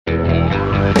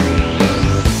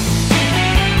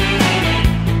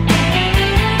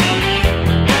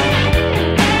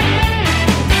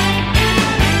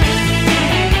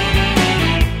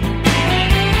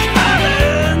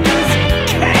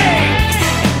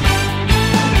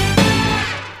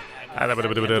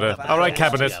All right,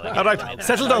 Cabinet. All right,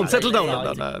 settle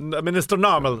down. Minister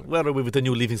Normal, where are we with the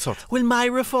new Leaving Cert? Well, my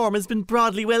reform has been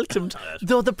broadly welcomed,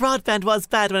 though the broadband was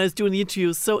bad when I was doing the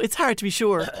interviews, so it's hard to be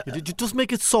sure. Did you just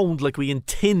make it sound like we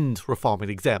intend reforming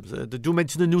exams? Did you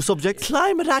mention a new subject?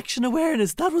 Climate action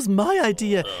awareness, that was my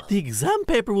idea. The exam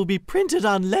paper will be printed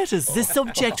on lettuce. This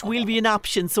subject will be an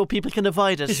option so people can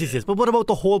avoid it. Yes, but what about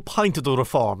the whole point of the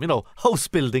reform? You know, house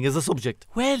building as a subject.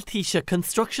 Well, Taoiseach,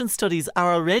 construction studies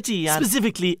are already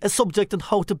Specifically, a subject on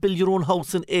how to build your own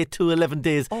house in 8 to 11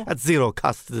 days at zero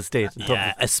cost to the state.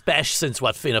 Yeah, especially since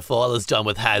what Fianna Fáil has done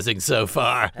with housing so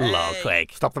far. Lol,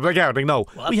 quick. Stop the regarding now.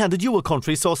 What? We handed you a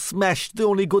country so smashed the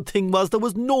only good thing was there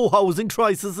was no housing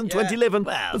crisis in 2011.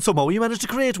 well. But somehow you managed to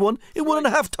create one in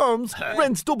 1.5 terms.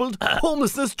 Rents doubled,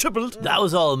 homelessness tripled. That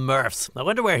was all Murph's. I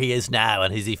wonder where he is now,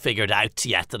 and has he figured out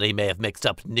yet that he may have mixed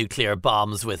up nuclear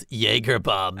bombs with Jaeger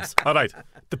bombs? All right,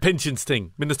 the pensions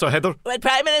thing. Minister Heather? Well,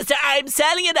 Prime Minister, I'm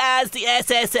selling it as the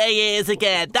SSA is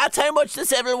again. That's how much the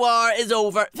Civil War is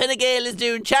over. Fine Gael is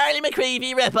doing Charlie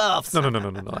McCreevy rip-offs. No.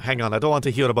 Hang on, I don't want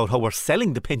to hear about how we're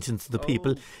selling the pensions to the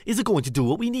people. Is it going to do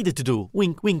what we need it to do?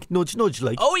 Wink, wink, nudge, nudge,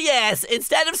 like. Oh yes,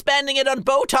 instead of spending it on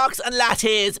Botox and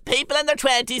lattes, people in their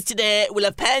 20s today will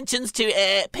have pensions to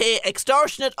pay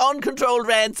extortionate, uncontrolled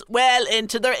rents well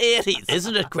into their 80s.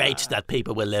 Isn't it great that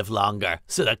people will live longer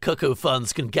so that cuckoo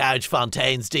funds can gouge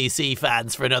Fontaine's DC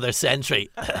fans for another century?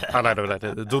 All right.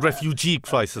 The refugee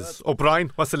crisis.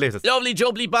 O'Brien, what's the latest? Lovely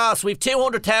jubbly boss, we've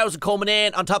 200,000 coming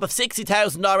in on top of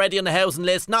 60,000 already on the housing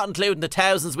list, not including the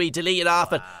thousands we deleted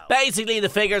off it. Basically the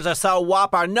figures are so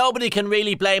whopper, nobody can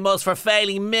really blame us for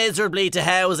failing miserably to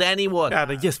house anyone.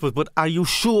 Yes, but are you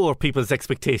sure people's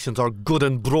expectations are good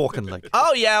and broken, like?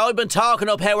 Oh yeah, I've been talking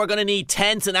up how we're going to need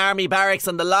tents and army barracks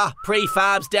and the lot,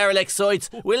 prefabs, derelict sites.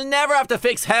 We'll never have to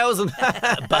fix housing.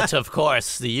 But of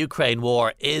course, the Ukraine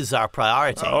war is our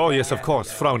priority. Oh yes, of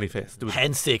course, frowny face.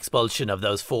 Hence the expulsion of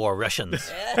those 4 Russians.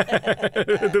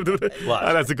 What?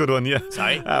 That's a good one, yeah.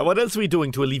 Sorry? What else are we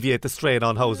doing to alleviate the strain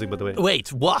on housing, by the way?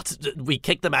 Wait, what? We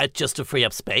kicked them out just to free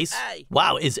up space? Aye.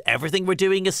 Wow, is everything we're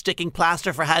doing a sticking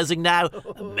plaster for housing now?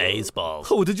 Amazeballs.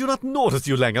 Oh, did you not notice,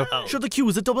 you langer? Sure, the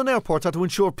queues at Dublin Airport are to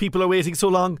ensure people are waiting so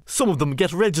long. Some of them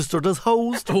get registered as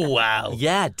housed. Wow.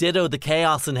 Yeah, ditto the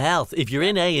chaos in health. If you're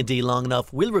in A&D long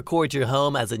enough, we'll record your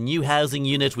home as a new housing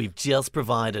unit we've just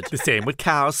provided. The same with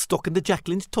cars stuck in the Jack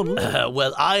Lynch tunnel.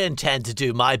 Well, I intend to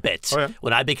do my bit. Oh, yeah?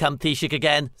 When I become Taoiseach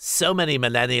again, so many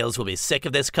millennials will be sick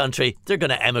of this country, they're going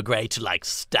to emigrate like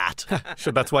stat.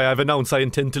 Sure, that's why I've announced I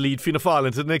intend to lead Fianna Fáil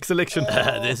into the next election.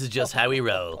 This is just how we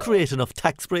roll. Create enough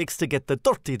tax breaks to get the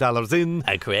dirty dollars in.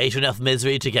 And create enough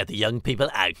misery to get the young people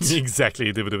out. Exactly.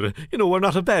 You know, we're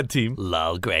not a bad team.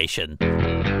 Lol Gration.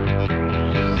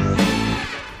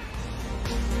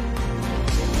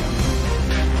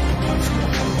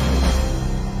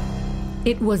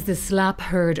 It was the slap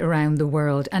heard around the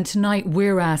world, and tonight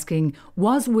we're asking,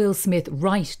 was Will Smith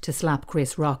right to slap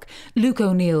Chris Rock? Luke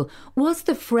O'Neill, was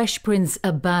the Fresh Prince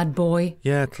a bad boy?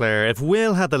 Yeah, Claire, if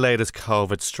Will had the latest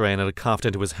COVID strain and it coughed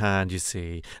into his hand, you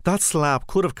see, that slap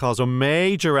could have caused a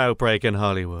major outbreak in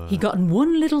Hollywood. He got in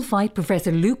one little fight,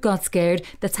 Professor Luke got scared.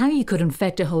 That's how you could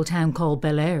infect a whole town called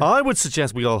Bel Air. I would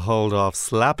suggest we all hold off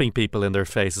slapping people in their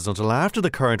faces until after the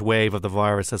current wave of the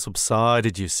virus has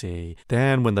subsided, you see.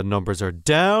 Then when the numbers are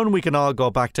down, we can all go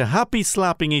back to happy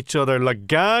slapping each other like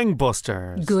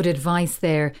gangbusters. Good advice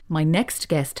there. My next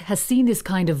guest has seen this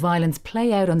kind of violence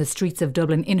play out on the streets of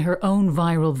Dublin in her own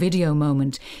viral video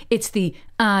moment. It's the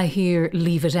 "I hear,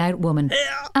 leave it out" woman.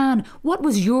 Anne, what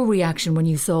was your reaction when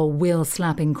you saw Will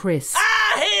slapping Chris?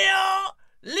 I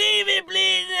hear, leave it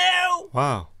please now.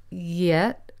 Wow.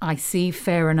 Yeah, I see,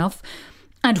 fair enough.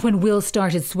 And when Will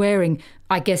started swearing,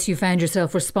 I guess you found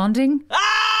yourself responding?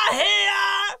 I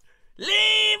hear,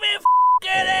 leave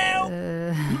it out.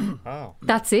 Oh.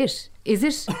 That's it, is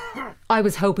it? I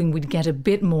was hoping we'd get a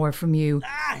bit more from you.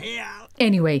 I hear.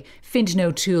 Anyway, Fintan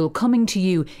O'Toole, coming to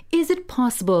you, is it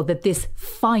possible that this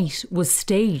fight was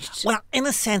staged? Well, in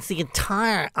a sense, the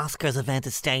entire Oscars event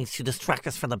is staged to distract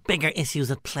us from the bigger issues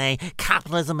at play.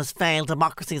 Capitalism has failed,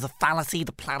 democracy is a fallacy,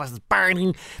 the planet is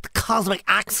burning, the cosmic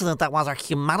accident that was our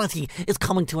humanity is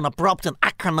coming to an abrupt and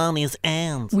acrimonious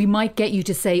end. We might get you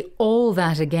to say all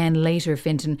that again later,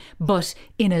 Fintan, but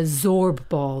in a Zorb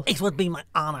ball. It would be my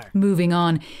honour. Moving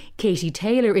on, Katie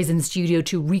Taylor is in studio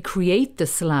to recreate the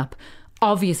slap.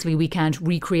 Obviously, we can't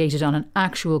recreate it on an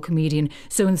actual comedian,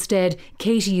 so instead,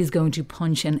 Katie is going to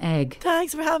punch an egg.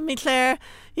 Thanks for having me, Claire.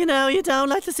 You know, you don't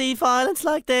like to see violence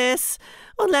like this.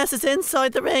 Unless it's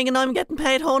inside the ring and I'm getting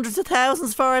paid hundreds of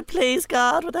thousands for it, please,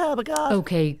 God, with the help of God.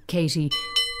 OK, Katie,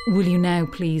 will you now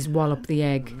please wallop the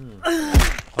egg?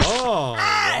 Oh.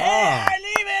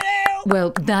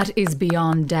 Well, that is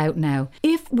beyond doubt now.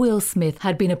 If Will Smith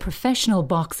had been a professional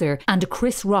boxer and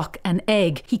Chris Rock an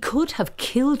egg, he could have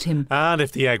killed him. And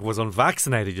if the egg was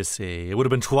unvaccinated, you see, it would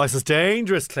have been twice as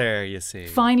dangerous, Claire, you see.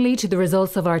 Finally, to the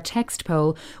results of our text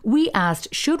poll, we asked,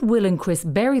 should Will and Chris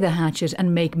bury the hatchet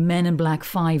and make Men in Black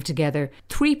 5 together?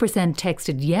 3%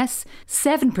 texted yes,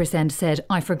 7% said,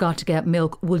 I forgot to get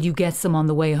milk, will you get some on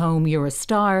the way home, you're a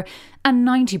star, and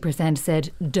 90%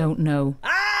 said, don't know.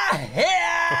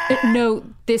 No,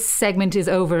 this segment is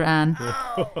over, Anne.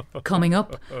 Coming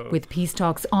up, with peace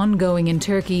talks ongoing in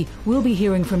Turkey, we'll be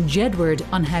hearing from Jedward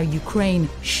on how Ukraine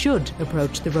should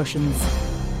approach the Russians.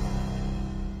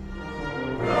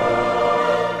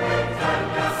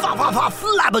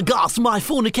 Flabbergast my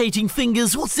fornicating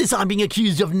fingers. What's this I'm being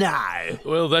accused of now?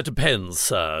 Well, that depends,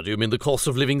 sir. Do you mean the cost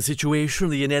of living situation,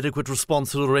 the inadequate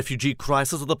response to the refugee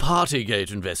crisis, or the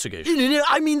Partygate investigation? No,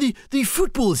 I mean the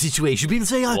football situation. People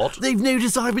say they've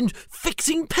noticed I've been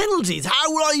fixing penalties.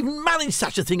 How will I even manage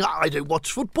such a thing? I don't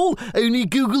watch football, only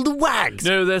Google the wags.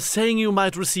 No, they're saying you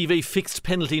might receive a fixed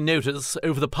penalty notice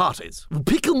over the parties.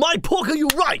 Pickle my porker, you're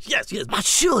right, yes. But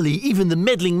surely even the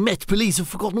meddling Met police have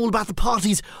forgotten all about the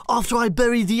parties after I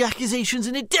buried the accusations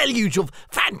in a deluge of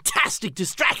fantastic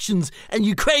distractions and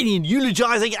Ukrainian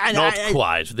eulogising and... Not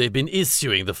quite. They've been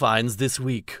issuing the fines this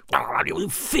week.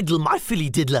 Fiddle, my filly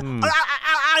diddler.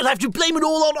 I'll have to blame it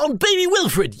all on baby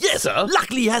Wilfred, yes. Sir?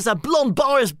 Luckily he has a blonde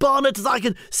Boris Barnett as I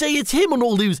can say it's him on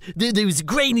all those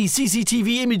grainy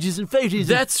CCTV images and photos.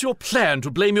 That's your plan, to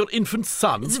blame your infant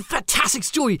son? It's a fantastic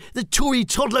story. The Tory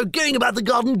toddler going about the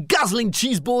garden, guzzling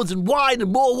cheeseboards and wine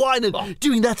and more wine and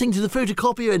doing that thing to the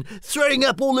photocopier and throwing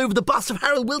up all over the bust of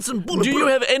Harold Wilson. Do you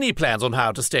have any plans on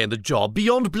how to stay in the job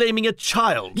beyond blaming a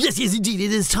child? Yes, indeed.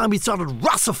 It is time we started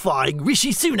Russifying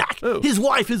Rishi Sunak. Oh. His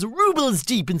wife is rubles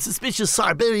deep in suspicious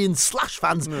Siberian slush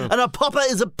funds, and her papa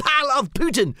is a pal of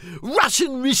Putin.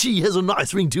 Russian Rishi has a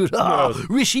nice ring to it.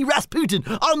 Rishi Rasputin.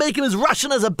 I'll make him as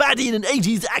Russian as a baddie in an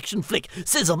 80s action flick.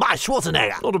 Sizzle my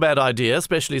Schwarzenegger. Not a bad idea,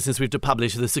 especially since we've to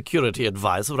publish the security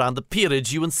advice around the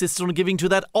peerage you insisted on giving to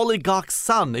that oligarch's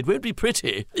son. It won't be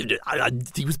pretty.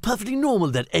 He was perfectly normal,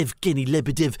 that Evgeny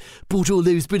Lebedev bought all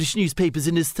those British newspapers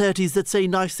in his 30s that say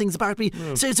nice things about me.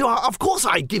 So of course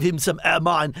I'd give him some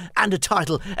ermine and a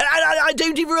title. And I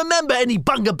don't even remember any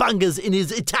bunga-bungas in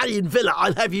his Italian villa,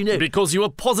 I'll have you know. Because you were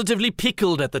positively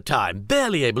pickled at the time,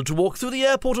 barely able to walk through the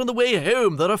airport on the way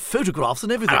home. There are photographs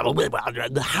and everything.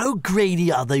 How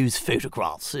grainy are those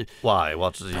photographs? Why?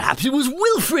 What did he... Perhaps it was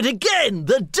Wilfred again,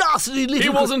 the dastardly little... He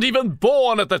wasn't even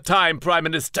born at the time, Prime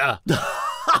Minister.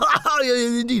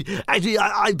 Indeed.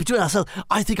 Actually, between ourselves,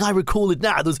 I think I recall it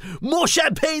now. There's more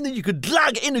champagne than you could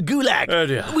glug in a gulag. Oh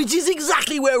dear. Which is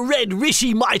exactly where Red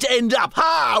Rishi might end up.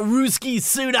 Ha! Ruski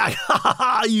Sunak.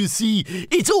 Ha! You see,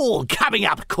 it's all coming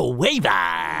up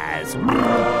Quavers.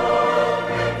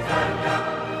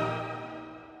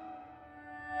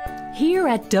 Here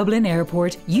at Dublin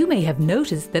Airport, you may have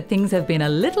noticed that things have been a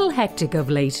little hectic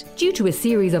of late. Due to a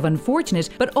series of unfortunate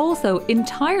but also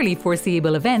entirely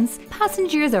foreseeable events,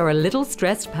 passengers are a little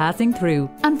stressed passing through.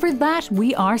 And for that,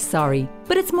 we are sorry.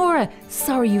 But it's more a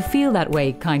sorry you feel that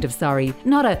way kind of sorry,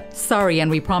 not a sorry and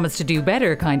we promise to do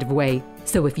better kind of way.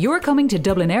 So if you're coming to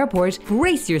Dublin Airport,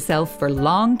 brace yourself for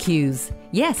long queues.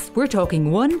 Yes, we're talking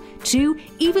 1, 2,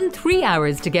 even 3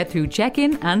 hours to get through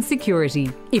check-in and security.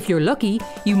 If you're lucky,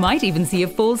 you might even see a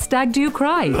full stag do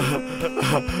cry.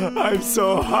 I'm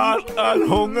so hot and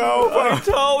hungover. I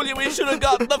told you we should have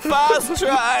gotten the fast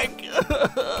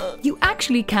track. You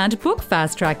actually can't book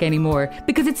Fast Track anymore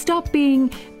because it stopped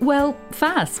being, well,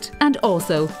 fast. And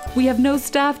also, we have no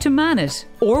staff to man it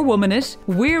or woman it.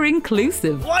 We're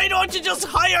inclusive. Why don't you just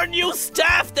hire new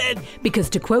staff then? Because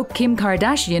to quote Kim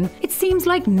Kardashian, it seems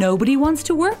like nobody wants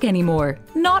to work anymore.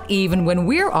 Not even when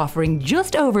we're offering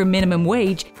just over minimum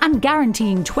wage and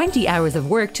guaranteeing 20 hours of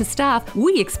work to staff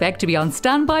we expect to be on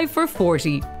standby for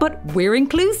 40. But we're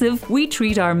inclusive. We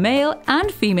treat our male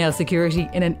and female security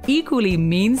in an equally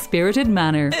mean-spirited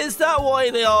manner. Is that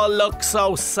why they all look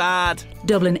so sad?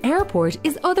 Dublin Airport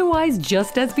is otherwise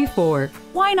just as before.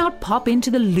 Why not pop into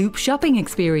the Loop shopping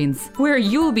experience, where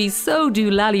you'll be so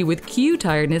doolally with queue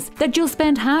tiredness that you'll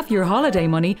spend half your holiday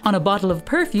money on a bottle of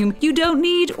perfume you don't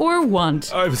need or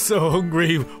want. I'm so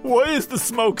hungry. Why is the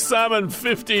smoked salmon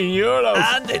 €15?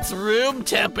 And it's room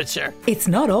temperature. It's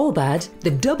not all bad.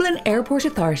 The Dublin Airport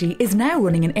Authority is now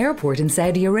running an airport in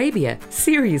Saudi Arabia.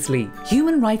 Seriously,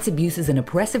 human rights abuses and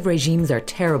oppressive regimes are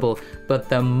terrible, but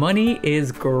the money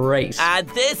is great. And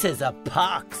this is a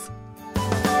pox.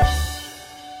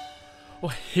 Oh,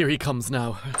 here he comes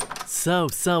now.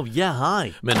 Yeah,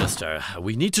 hi. Minister,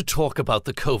 we need to talk about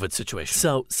the COVID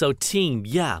situation. So team,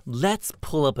 yeah, let's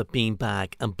pull up a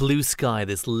beanbag and blue sky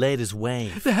this latest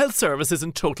wave. The health service is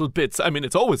in total bits. I mean,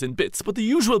 it's always in bits, but the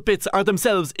usual bits are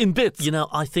themselves in bits. You know,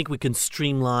 I think we can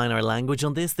streamline our language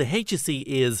on this. The HSE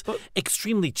is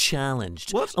extremely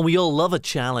challenged. What? And we all love a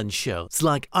challenge show. It's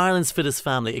like Ireland's Fittest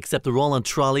Family, except they're all on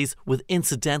trolleys with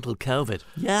incidental COVID.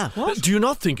 Yeah. Do you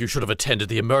not think you should have attended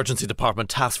the emergency department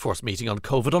task force meeting on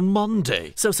COVID on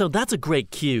Monday? So that's a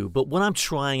great cue, but what I'm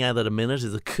trying out at a minute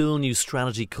is a cool new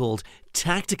strategy called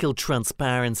tactical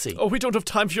transparency. Oh, we don't have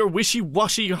time for your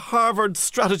wishy-washy Harvard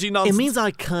strategy nonsense. It means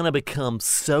I kind of become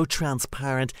so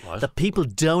transparent that people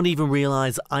don't even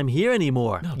realise I'm here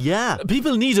anymore. No. Yeah.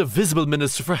 People need a visible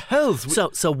Minister for Health.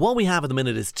 So what we have at the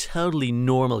minute is totally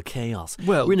normal chaos.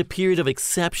 Well, we're in a period of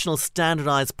exceptional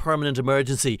standardised permanent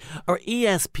emergency, or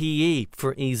ESPE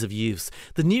for ease of use.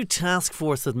 The new task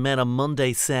force that met on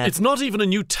Monday said... It's not even a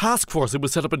new task force. It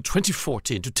was set up in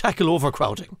 2014 to tackle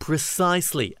overcrowding.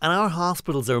 Precisely. And our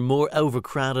hospitals are more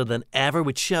overcrowded than ever,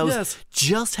 which shows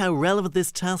just how relevant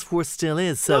this task force still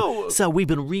is. So we've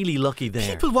been really lucky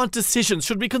there. People want decisions.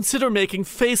 Should we consider making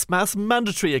face masks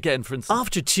mandatory again, for instance?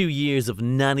 After 2 years of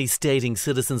nanny-stating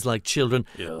citizens like children,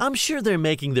 I'm sure they're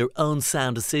making their own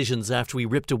sound decisions after we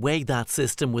ripped away that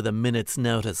system with a minute's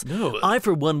notice. No. I,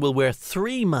 for one, will wear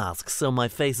 3 masks so my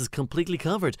face is completely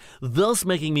covered, thus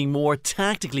making me more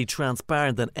tactically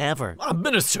transparent than ever.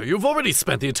 Minister, you've already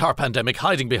spent the entire pandemic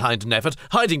hiding behind Nevitt,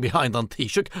 hiding behind An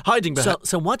Taoiseach, hiding behind...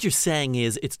 So what you're saying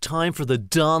is it's time for the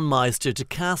Don Meister to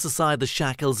cast aside the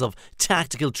shackles of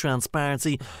tactical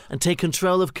transparency and take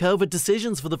control of COVID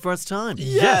decisions for the first time.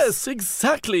 Yes,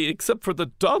 exactly, except for the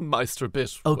Don Meister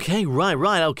bit. Okay,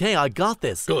 right, okay, I got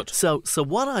this. Good. So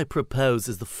what I propose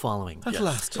is the following. At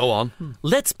last. Go on.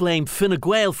 Let's blame Fine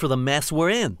Gael for the mess we're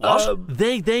in. What?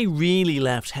 They really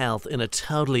left health in a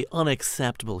totally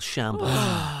unacceptable shambles.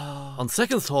 On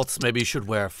second thoughts, maybe you should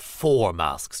wear 4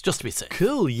 masks, just to be safe.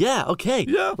 Cool, yeah, okay.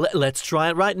 Yeah. Let's try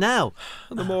it right now.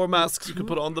 And the more masks you can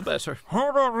put on, the better. How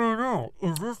about right now?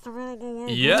 Is this the way going?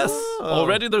 Yes,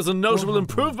 already there's a notable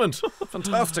improvement.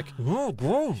 Fantastic. Yeah,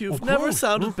 great. You've Okay. never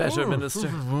sounded better, Minister.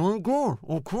 This is really good.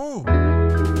 Okay.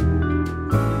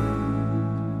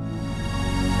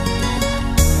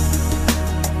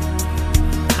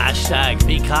 Hashtag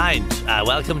be kind.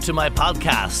 Welcome to my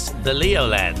podcast, The Leo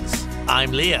Lens.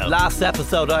 I'm Leo. Last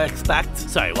episode, I expect.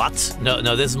 Sorry, what? No,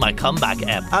 this is my comeback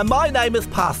ep. And my name is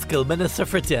Pascal, Minister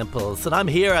for Dimples, and I'm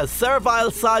here as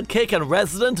servile sidekick and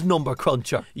resident number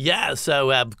cruncher. Yeah,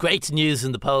 so great news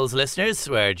in the polls, listeners.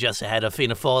 We're just ahead of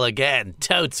Fianna Fáil again.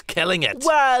 Totes killing it.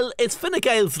 Well, it's Fine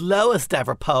Gael's lowest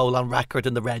ever poll on record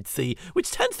in the Red Sea,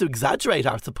 which tends to exaggerate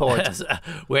our support.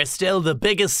 We're still the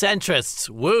biggest centrists.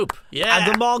 Whoop. Yeah.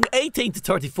 And among 18 to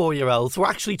 34-year-olds, we're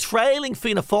actually trailing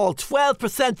Fianna Fáil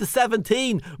 12% to 17.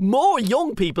 More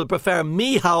young people prefer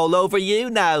Micheál over you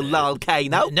now, lol,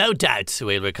 Kano. No doubt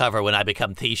we'll recover when I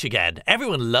become Taoiseach again.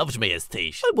 Everyone loved me as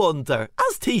Taoiseach. I wonder,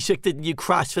 as Taoiseach, didn't you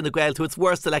crash Fine Gael to its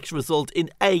worst election result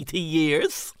in 80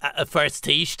 years? First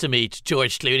Taoiseach to meet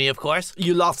George Clooney, of course.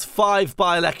 You lost 5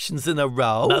 by-elections in a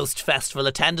row. Most festival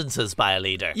attendances by a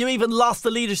leader. You even lost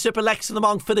the leadership election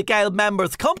among Fine Gael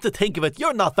members. Come to think of it,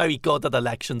 you're not very good at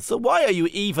elections, so why are you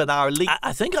even our leader?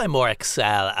 I think I more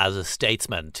excel as a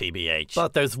statesman, TBH.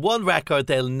 But there's one record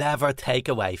they'll never take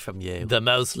away from you. The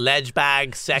most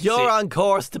ledge-bag, sexy... You're on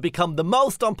course to become the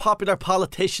most unpopular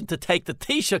politician to take the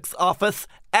Taoiseach's office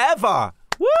ever.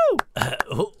 Woo!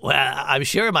 Well, I'm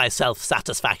sure my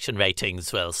self-satisfaction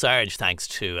ratings will surge thanks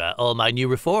to all my new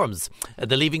reforms.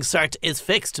 The Leaving Cert is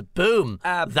fixed. Boom.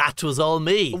 That was all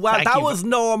me. Well, Thank that you was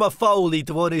Norma Foley,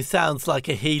 the one who sounds like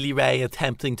a Healy Ray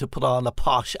attempting to put on a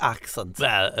posh accent.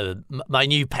 Well, my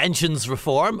new pensions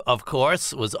reform, of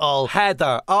course, was all...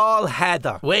 Heather. All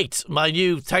Heather. Wait, my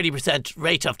new 30%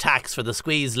 rate of tax for the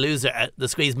squeeze loser, the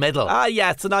squeeze middle. Ah,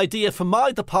 yeah, it's an idea from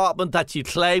my department that you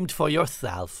claimed for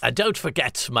yourself. And don't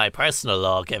forget my personal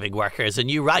law giving workers a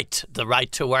new right, the right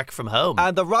to work from home.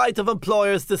 And the right of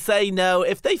employers to say no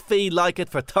if they feel like it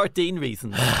for 13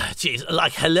 reasons. Jeez,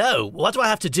 like, hello, what do I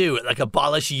have to do? Like,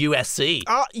 abolish USC?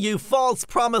 Ah, you false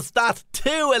promised that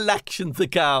 2 elections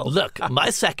ago. Look, my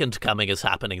second coming is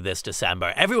happening this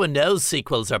December. Everyone knows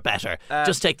sequels are better.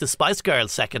 Just take the Spice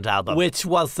Girls' second album. Which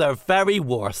was their very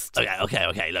worst.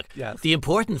 Okay, look. Yes. The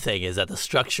important thing is that the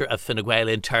structure of Fine Gael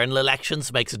internal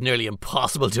elections makes it nearly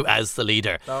impossible to oust the leader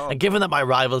leader. And given that my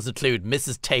rivals include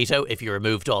Mrs. Tato, if you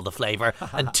removed all the flavour,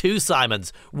 and 2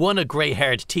 Simons, one a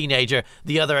grey-haired teenager,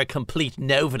 the other a complete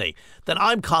nobody, then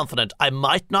I'm confident I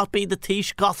might not be the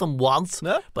Tish Gotham wants,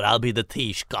 but I'll be the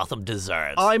Tish Gotham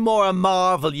deserves. I'm more a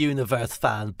Marvel Universe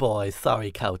fan, boy.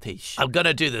 Sorry, Cow-Tish. I'm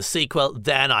gonna do the sequel,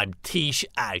 then I'm Tish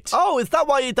out. Oh, is that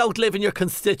why you don't live in your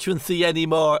constituency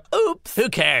anymore? Oops. Who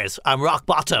cares? I'm rock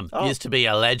bottom. Used to be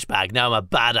a ledge bag, now I'm a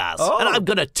badass. And I'm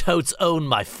gonna totes own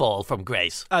my fall from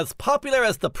grace. As popular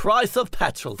as the price of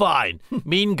petrol. Fine.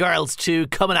 Mean Girls 2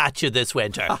 coming at you this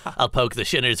winter. I'll poke the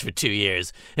shinners for 2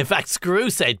 years. In fact, screw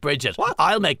St. Bridget.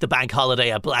 I'll make the bank holiday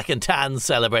a black and tan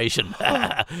celebration.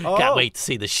 Can't wait to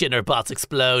see the shinner bots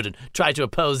explode and try to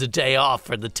oppose a day off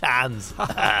for the tans.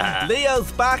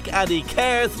 Leo's back and he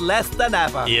cares less than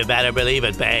ever. You better believe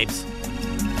it, babes.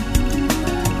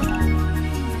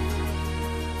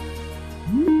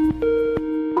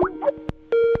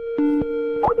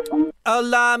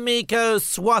 Hola,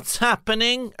 amigos. What's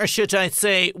happening? Or should I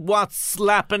say, what's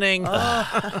slappening?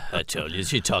 I told you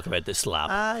she'd talk about the slap.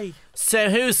 Aye. So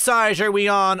whose side are we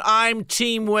on? I'm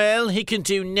Team Will. He can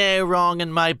do no wrong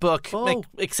in my book.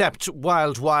 Except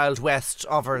Wild Wild West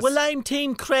offers. Well, I'm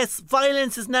Team Chris.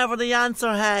 Violence is never the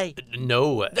answer, hey.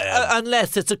 No.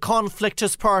 Unless it's a conflict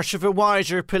as part of a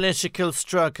wider political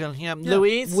struggle. Yeah.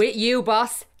 Louise? With you,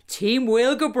 boss. Team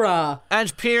Will go bra.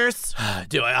 And Pierce?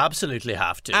 Do I absolutely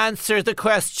have to? Answer the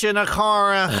question,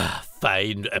 Akara.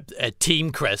 Fine.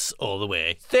 Team Chris all the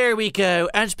way. There we go.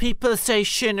 And people say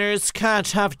shinners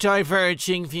can't have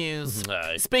diverging views.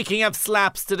 Speaking of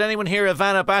slaps, did anyone hear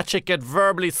Ivana Bacik get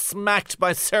verbally smacked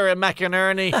by Sarah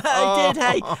McInerney? I did,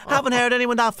 hey. Haven't heard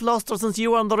anyone that flustered since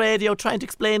you were on the radio trying to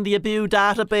explain the Abu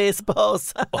database,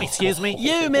 boss. Excuse me?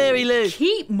 You, Mary Lou.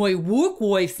 Keep my work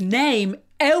wife's name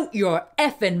out your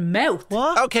effing mouth.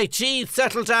 What? Okay, gee,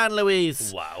 settle down,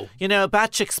 Louise. Wow. You know,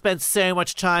 Bacik spent so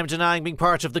much time denying being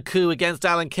part of the coup against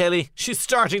Alan Kelly. She's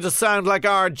starting to sound like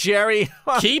our Jerry.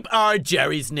 Keep our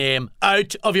Jerry's name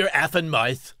out of your effing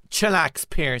mouth. Chillax,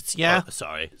 Pierce, yeah?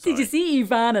 Sorry. Did you see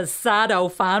Ivana's Sado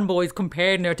fanboys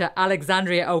comparing her to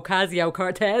Alexandria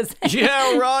Ocasio-Cortez?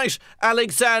 Yeah, right.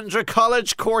 Alexandra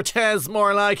College Cortez,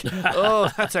 more like.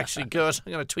 Oh, that's actually good.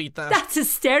 I'm going to tweet that. That's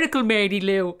hysterical, Mary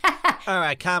Lou. All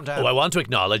right, calm down. Oh, I want to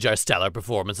acknowledge our stellar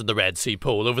performance in the Red Sea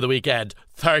poll over the weekend.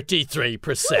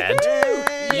 33%.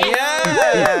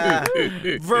 Yeah!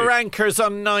 Varanker's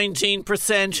on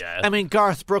 19%. Yeah. I mean,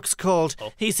 Garth Brooks called.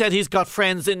 He said he's got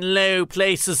friends in low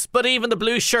places, but even the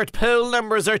blue shirt poll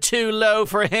numbers are too low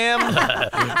for him.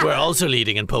 We're also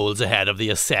leading in polls ahead of the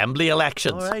Assembly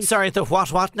elections. All right. Sorry, the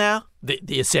what now?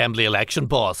 The Assembly election,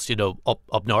 boss, you know,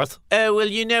 up north. Oh, well,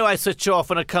 you know I switch off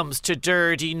when it comes to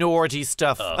dirty, Nordy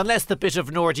stuff. Unless the bit of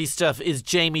Nordy stuff is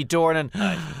Jamie Dornan.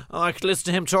 I could listen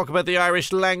to him talk about the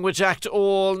Irish Language Act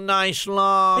all night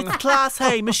long. It's class,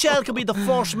 hey. Michelle could be the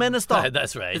first minister.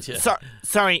 That's right, yeah.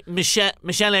 Sorry,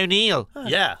 Michelle O'Neill.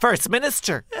 Yeah. First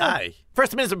Minister. Aye.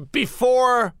 First Minister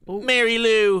before Mary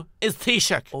Lou is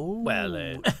Taoiseach. Well,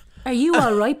 Are you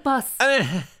all right, boss?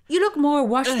 You look more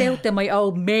washed out than my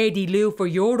old Mary Lou for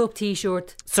Europe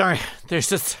t-shirt. Sorry, there's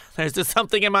just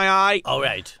something in my eye. all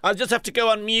right. I'll just have to go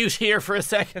on mute here for a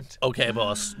second. Okay,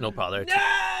 boss. No bother.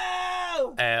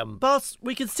 No! Boss,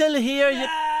 we can still hear you.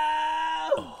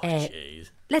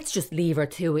 Jeez. Let's just leave her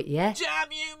to it, yeah?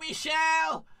 Damn you,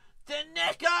 Michelle! The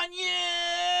neck on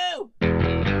you!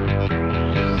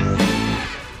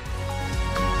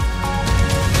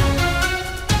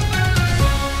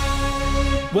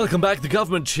 Welcome back. The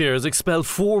government chairs expelled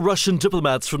 4 Russian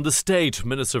diplomats from the state.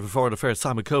 Minister for Foreign Affairs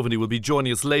Simon Coveney will be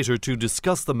joining us later to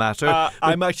discuss the matter.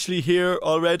 I'm actually here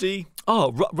already.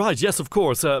 Oh, right, yes, of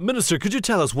course. Minister, could you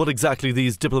tell us what exactly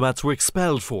these diplomats were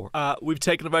expelled for? We've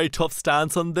taken a very tough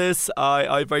stance on this.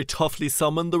 I very toughly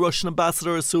summoned the Russian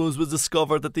ambassador as soon as it was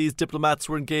discovered that these diplomats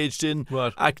were engaged in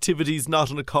activities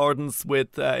not in accordance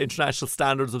with international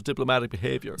standards of diplomatic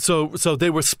behaviour. So they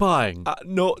were spying?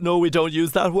 No, we don't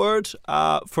use that word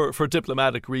for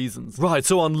diplomatic reasons. Right,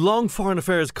 so on long foreign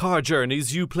affairs car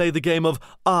journeys, you play the game of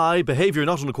behaviour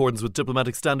not in accordance with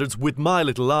diplomatic standards with my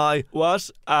little eye. What?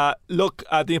 Look,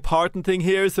 the important thing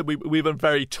here is that we've been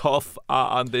very tough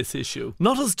on this issue.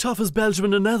 Not as tough as Belgium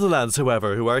and the Netherlands,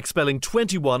 however, who are expelling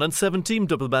 21 and 17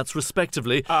 diplomats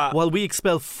respectively, while we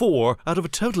expel 4 out of a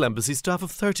total embassy staff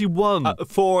of 31.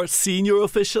 4 senior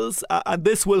officials, and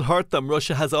this will hurt them.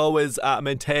 Russia has always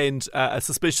maintained a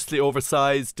suspiciously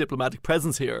oversized diplomatic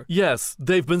presence here. Yes,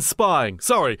 they've been spying.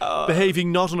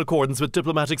 Behaving not in accordance with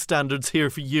diplomatic standards here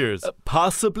for years.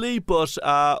 Possibly, but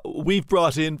we've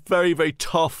brought in very, very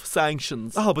tough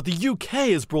sanctions. Oh, but the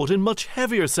UK has brought in much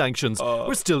heavier sanctions.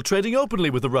 We're still trading openly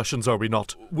with the Russians, are we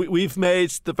not? We've made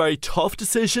the very tough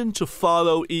decision to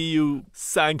follow EU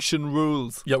sanction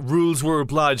rules. Yeah, rules we're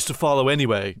obliged to follow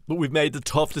anyway, but we've made the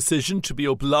tough decision to be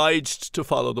obliged to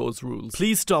follow those rules.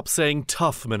 Please stop saying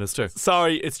tough, Minister.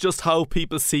 Sorry, it's just how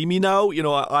people see me now. You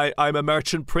know, I'm a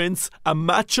merchant prince, a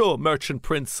macho merchant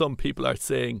prince, some people are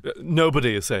saying.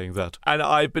 Nobody is saying that. And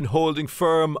I've been holding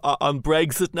firm on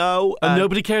Brexit now. And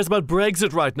nobody cares about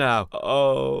Brexit right now.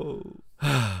 Oh.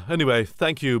 Anyway,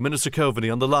 thank you, Minister Coveney,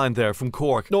 on the line there from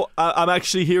Cork. No, I'm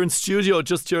actually here in studio,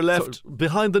 just to your left. So,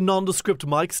 behind the nondescript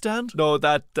mic stand? No,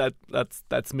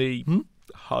 that's me.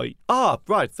 Hi. Ah,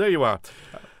 right, there you are.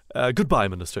 Goodbye,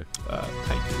 Minister.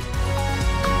 Thank you.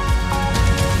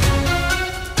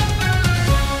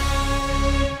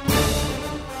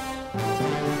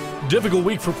 Difficult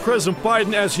week for President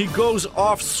Biden as he goes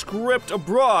off script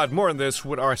abroad. More on this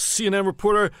with our CNN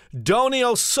reporter, Donie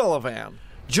O'Sullivan.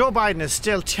 Joe Biden is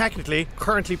still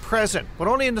currently president, but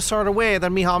only in the sort of way that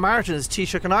Micheál Martin is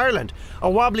Taoiseach in Ireland. A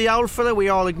wobbly old fella we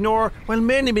all ignore, while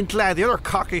many been glad the other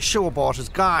cocky showboat is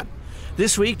gone.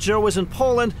 This week, Joe was in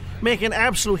Poland making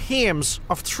absolute hymns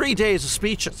of 3 days of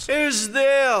speeches. Here's the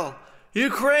deal.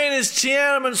 Ukraine is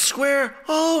Tiananmen Square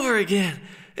all over again.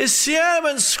 It's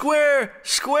Tiananmen Square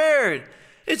squared.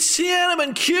 It's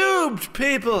Tiananmen cubed,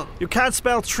 people. You can't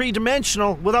spell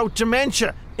three-dimensional without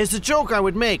dementia, is the joke I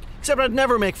would make, except I'd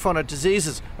never make fun of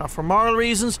diseases. Not for moral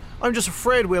reasons, I'm just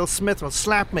afraid Will Smith will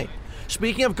slap me.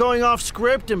 Speaking of going off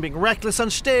script and being reckless on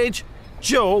stage,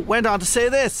 Joe went on to say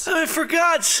this. I mean, for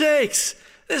God's sakes,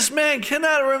 this man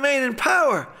cannot remain in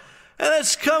power. And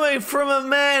that's coming from a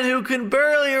man who can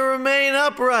barely remain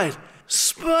upright.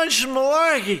 Sponge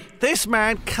malarkey. This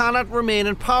man cannot remain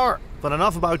in power. But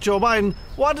enough about Joe Biden.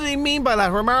 What did he mean by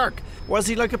that remark? Was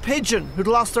he like a pigeon who'd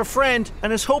lost their friend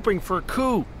and is hoping for a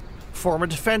coup? Former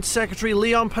Defence Secretary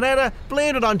Leon Panetta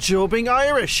blamed it on Joe being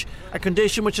Irish, a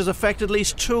condition which has affected at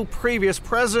least 2 previous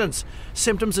presidents.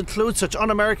 Symptoms include such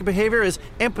un-American behaviour as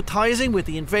empathising with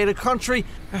the invaded country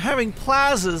or having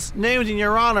plazas named in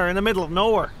your honour in the middle of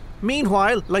nowhere.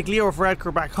 Meanwhile, like Leo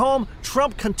Varadkar back home,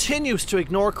 Trump continues to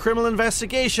ignore criminal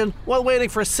investigation while waiting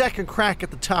for a second crack at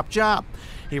the top job.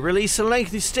 He released a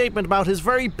lengthy statement about his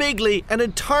very bigly and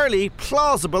entirely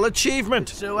plausible achievement.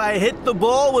 So I hit the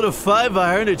ball with a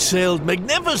 5-iron, it sailed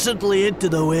magnificently into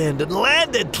the wind and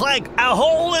landed, clank, a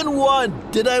hole in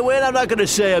one. Did I win? I'm not going to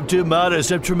say I'm too modest.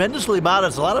 I'm tremendously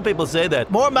modest. A lot of people say that.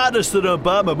 More modest than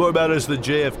Obama, more modest than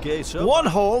JFK. So. One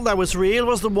hole that was real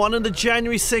was the one in the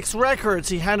January 6th records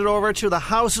he handed over to the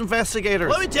House investigators.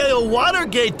 Let me tell you,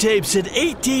 Watergate tape said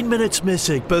 18 minutes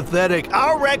missing. Pathetic.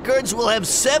 Our records will have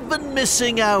 7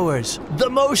 missing hours. The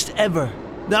most ever.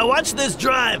 Now watch this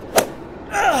drive.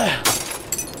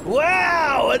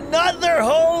 Wow, another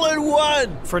hole in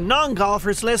one. For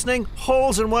non-golfers listening,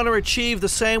 holes in one are achieved the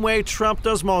same way Trump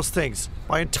does most things,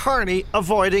 by entirely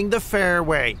avoiding the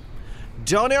fairway.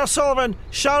 Donie O'Sullivan,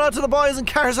 shout out to the boys in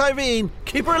Cars Iveen.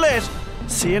 Keep her lit.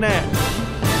 CNN.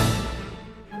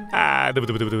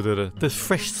 The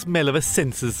fresh smell of a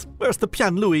senses. Where's the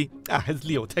Pian Louis? Has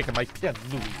Leo taken my Pian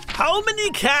Louis? How many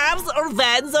cars or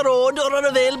vans are owned or are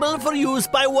available for use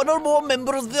by one or more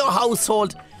members of your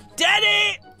household?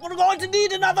 Daddy, we're going to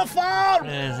need another phone.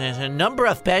 A number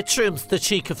of bedrooms, the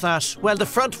cheek of that. Well, the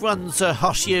front one's a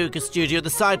hot yoga studio. The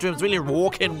side room's really a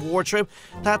walk-in wardrobe.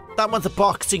 That one's a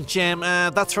boxing gym.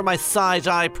 That's for my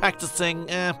side-eye practicing.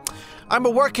 I'm a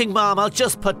working mom. I'll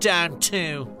just put down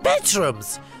 2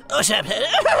 bedrooms.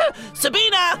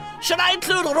 Sabina, should I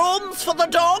include rooms for the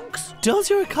dogs? Does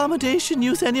your accommodation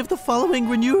use any of the following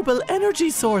renewable energy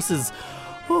sources?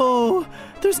 Oh,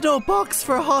 there's no box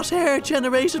for hot air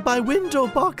generated by window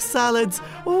box salads.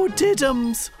 Oh,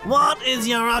 diddums. What is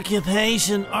your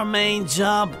occupation or main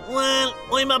job? Well,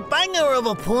 I'm a banger of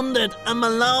a pundit, a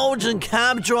Malode and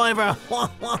cab driver.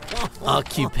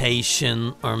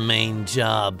 Occupation or main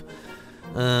job?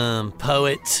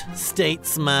 Poet,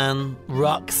 statesman,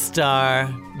 rock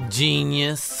star,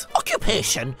 genius.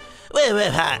 Occupation?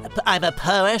 I'm a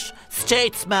poet,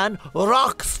 statesman,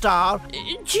 rock star,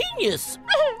 genius.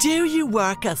 Do you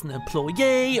work as an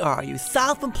employee or are you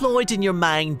self-employed in your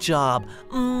main job?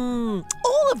 All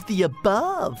of the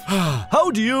above.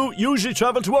 How do you usually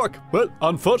travel to work? Well,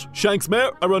 on foot,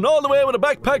 Shanksmere. I run all the way with a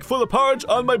backpack full of porridge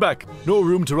on my back. No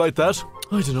room to write that.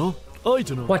 I don't know.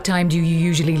 What time do you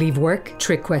usually leave work?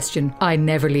 Trick question. I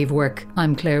never leave work.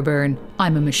 I'm Claire Byrne.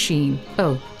 I'm a machine.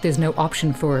 Oh, there's no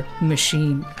option for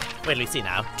machine. Well, you see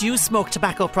now. Do you smoke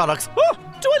tobacco products?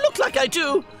 Do I look like I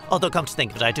do? Although, come to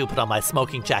think of it, I do put on my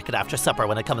smoking jacket after supper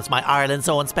when it comes to my Ireland's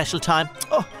own special time.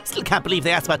 Oh, still can't believe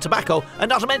they asked about tobacco and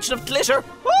not a mention of glitter.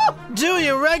 Oh! Do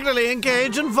you regularly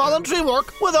engage in voluntary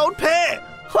work without pay?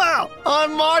 Well,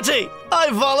 I'm Marty. I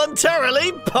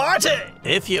voluntarily party.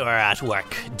 If you are at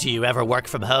work, do you ever work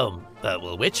from home?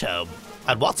 Well, which home?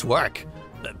 And what's work?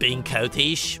 Being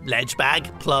coathish, ledge bag,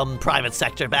 plum private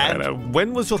sector bag.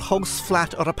 When was your house,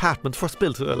 flat or apartment first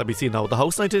built? Let me see now. The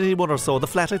house 1981 or so. The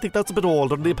flat, I think that's a bit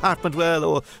older. And the apartment,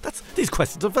 well, these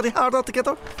questions are very hard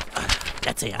altogether.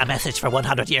 Let's see, a message for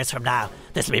 100 years from now.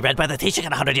 This will be read by the Taoiseach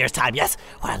in 100 years' time, yes?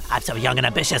 Well, I'm so young and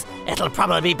ambitious, it'll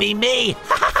probably be me.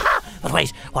 But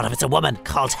wait, what if it's a woman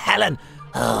called Helen?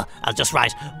 I'll just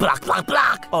write block, block,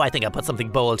 block. Oh, I think I'll put something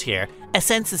bold here. A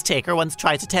census taker once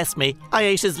tried to test me. I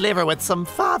ate his liver with some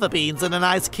fava beans and a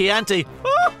nice Chianti.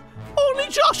 Only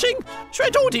joshing. Sure, I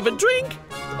don't even drink.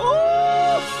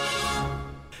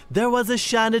 There was a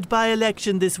Shannon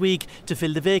by-election this week to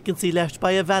fill the vacancy left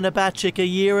by Ivana Bacik a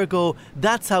year ago.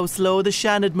 That's how slow the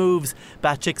Shannon moves.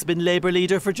 Bacik's been Labour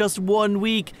leader for just 1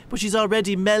 week, but she's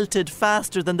already melted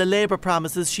faster than the Labour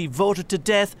promises she voted to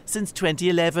death since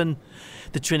 2011.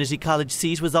 The Trinity College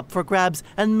seat was up for grabs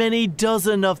and many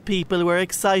dozen of people were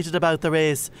excited about the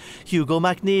race. Hugo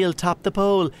McNeil topped the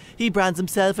poll. He brands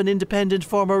himself an independent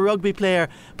former rugby player,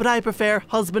 but I prefer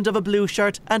husband of a blue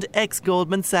shirt and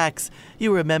ex-Goldman Sachs.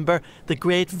 You remember the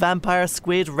great vampire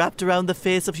squid wrapped around the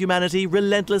face of humanity,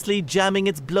 relentlessly jamming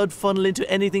its blood funnel into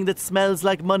anything that smells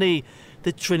like money.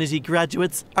 The Trinity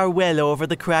graduates are well over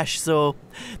the crash, so.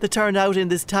 The turnout in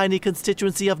this tiny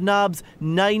constituency of knobs,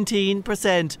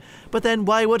 19%. But then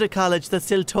why would a college that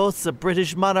still toasts a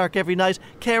British monarch every night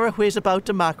care a whit about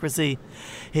democracy?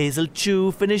 Hazel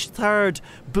Chu finished third,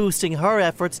 boosting her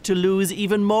efforts to lose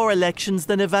even more elections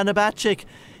than Ivana Bacik.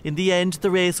 In the end,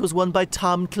 the race was won by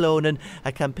Tom Clonan,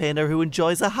 a campaigner who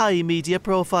enjoys a high media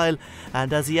profile.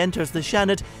 And as he enters the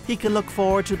Shannon, he can look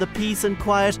forward to the peace and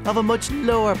quiet of a much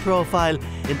lower profile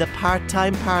in the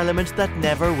part-time parliament that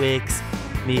never wakes.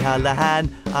 Micheál Lehane,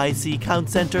 I see Count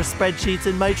Centre spreadsheets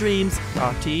in my dreams.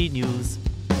 RTÉ News.